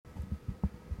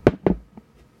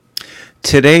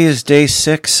Today is day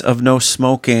 6 of no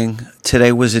smoking.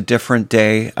 Today was a different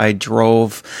day. I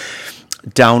drove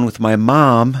down with my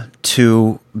mom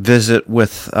to visit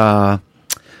with my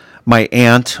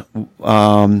aunt,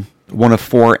 one of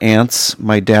 4 aunts,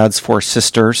 my dad's 4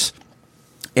 sisters.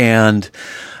 And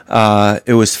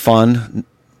it was fun.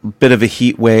 Bit of a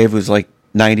heat wave. It was like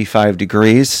 95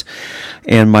 degrees.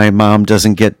 And my mom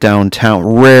doesn't get downtown.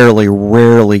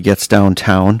 Rarely gets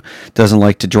downtown. Doesn't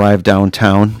like to drive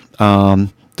downtown.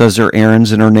 Does her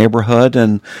errands in her neighborhood.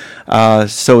 And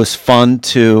so it's fun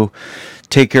to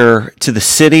take her to the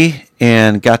city,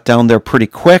 and got down there pretty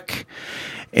quick,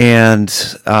 and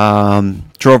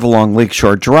drove along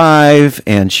Lakeshore Drive,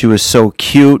 and she was so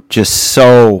cute, just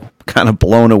so kind of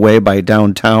blown away by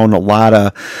downtown. A lot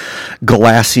of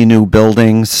glassy new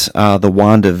buildings, the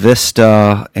Wanda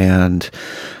Vista, and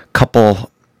a couple,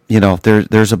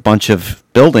 there's a bunch of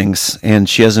buildings, and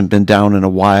she hasn't been down in a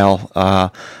while.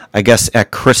 I guess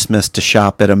at Christmas to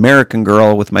shop at American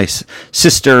Girl with my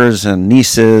sisters and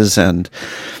nieces, and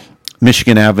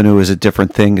Michigan Avenue is a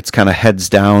different thing. It's kind of heads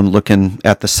down, looking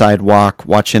at the sidewalk,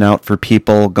 watching out for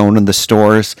people, going in the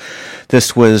stores.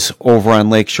 This was over on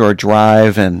Lakeshore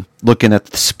Drive and looking at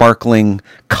the sparkling,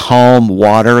 calm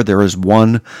water. There was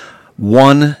one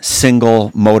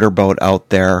single motorboat out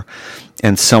there,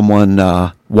 and someone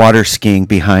water skiing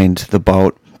behind the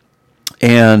boat.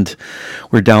 And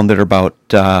we're down there about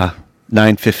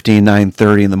 9:15,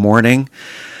 9:30 in the morning.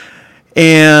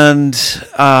 And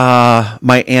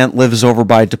my aunt lives over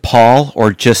by DePaul,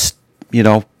 or just,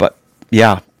 kind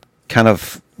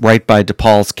of right by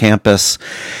DePaul's campus.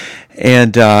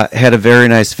 And had a very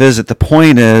nice visit. The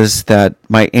point is that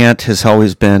my aunt has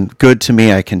always been good to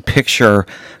me. I can picture,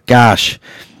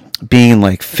 being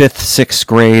like 5th, 6th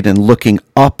grade and looking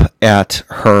up at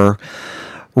her,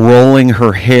 rolling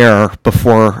her hair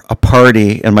before a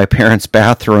party in my parents'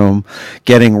 bathroom,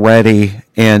 getting ready,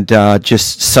 and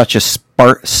just such a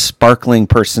sparkling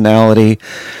personality,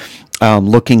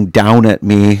 looking down at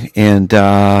me, and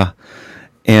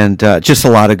just a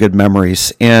lot of good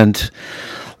memories. And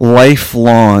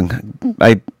lifelong,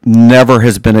 never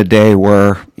has been a day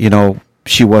where,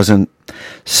 she wasn't,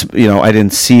 I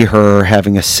didn't see her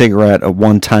having a cigarette at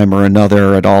one time or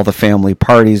another at all the family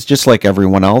parties, just like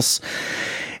everyone else.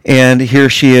 And here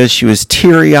she is. She was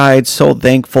teary-eyed, so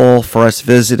thankful for us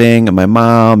visiting, and my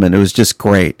mom, and it was just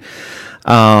great.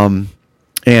 And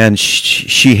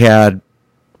she had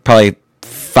probably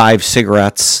 5,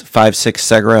 6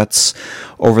 cigarettes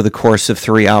over the course of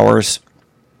 3 hours.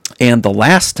 And the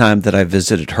last time that I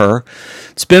visited her,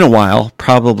 it's been a while,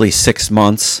 probably 6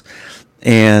 months,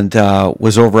 and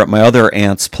was over at my other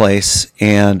aunt's place,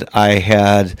 and I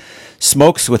had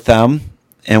smokes with them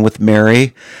and with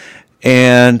Mary.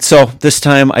 And so this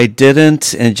time I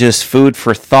didn't, and just food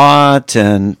for thought,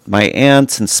 and my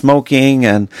aunts and smoking,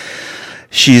 and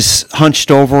she's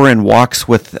hunched over and walks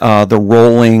with the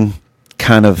rolling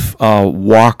kind of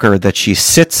walker that she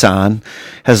sits on,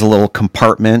 has a little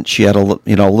compartment. She had a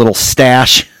little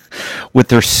stash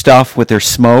with her stuff, with her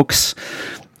smokes,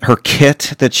 her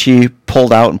kit that she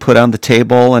pulled out and put on the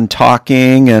table, and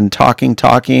talking, and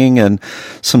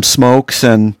some smokes.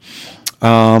 And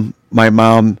my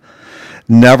mom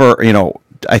never,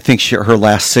 I think her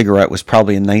last cigarette was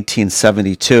probably in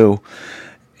 1972.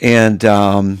 And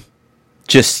my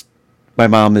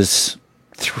mom is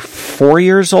 4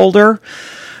 years older,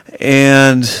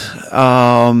 and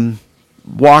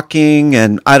walking,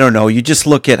 and I don't know, you just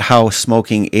look at how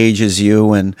smoking ages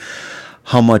you, and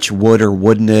how much would or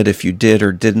wouldn't it if you did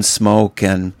or didn't smoke.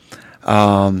 And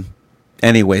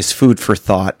anyways, food for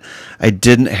thought. I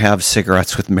didn't have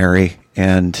cigarettes with Mary,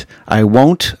 and I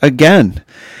won't again,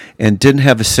 and didn't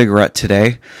have a cigarette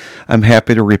today. I'm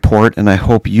happy to report, and I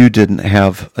hope you didn't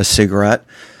have a cigarette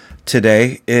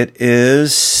today. It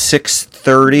is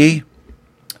 6:30.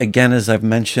 Again, as I've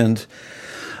mentioned,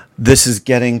 this is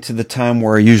getting to the time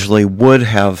where I usually would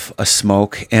have a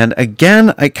smoke. And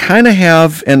again, I kind of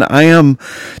have, and I am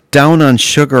down on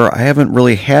sugar. I haven't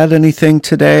really had anything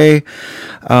today.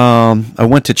 I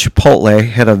went to Chipotle,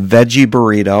 had a veggie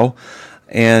burrito,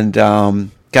 and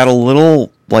got a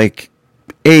little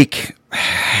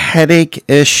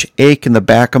headache-ish ache in the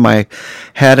back of my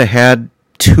head. I had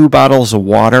 2 bottles of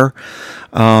water.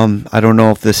 I don't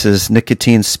know if this is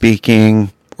nicotine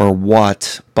speaking or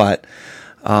what, but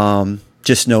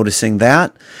just noticing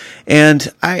that.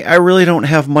 And I really don't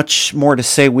have much more to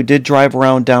say. We did drive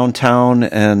around downtown,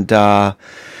 and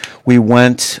we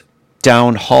went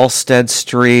down Halstead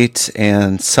Street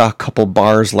and saw a couple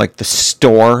bars like the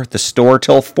store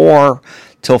till 4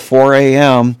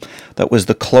 a.m. That was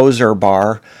the closer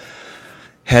bar.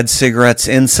 had cigarettes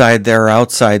inside there,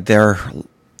 outside there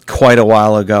quite a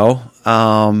while ago.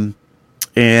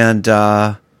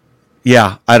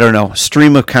 Yeah, I don't know.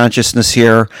 Stream of consciousness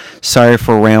here. Sorry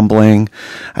for rambling.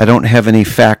 I don't have any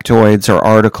factoids or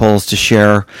articles to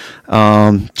share.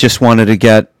 Just wanted to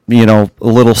get, a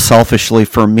little selfishly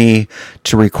for me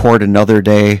to record another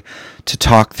day to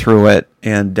talk through it.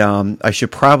 And I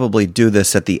should probably do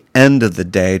this at the end of the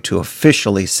day to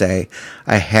officially say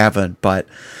I haven't. But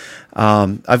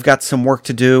I've got some work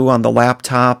to do on the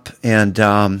laptop, and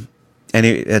I'm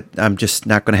just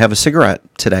not going to have a cigarette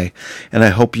today, and I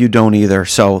hope you don't either.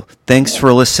 So thanks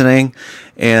for listening,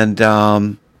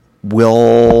 and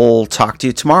we'll talk to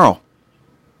you tomorrow.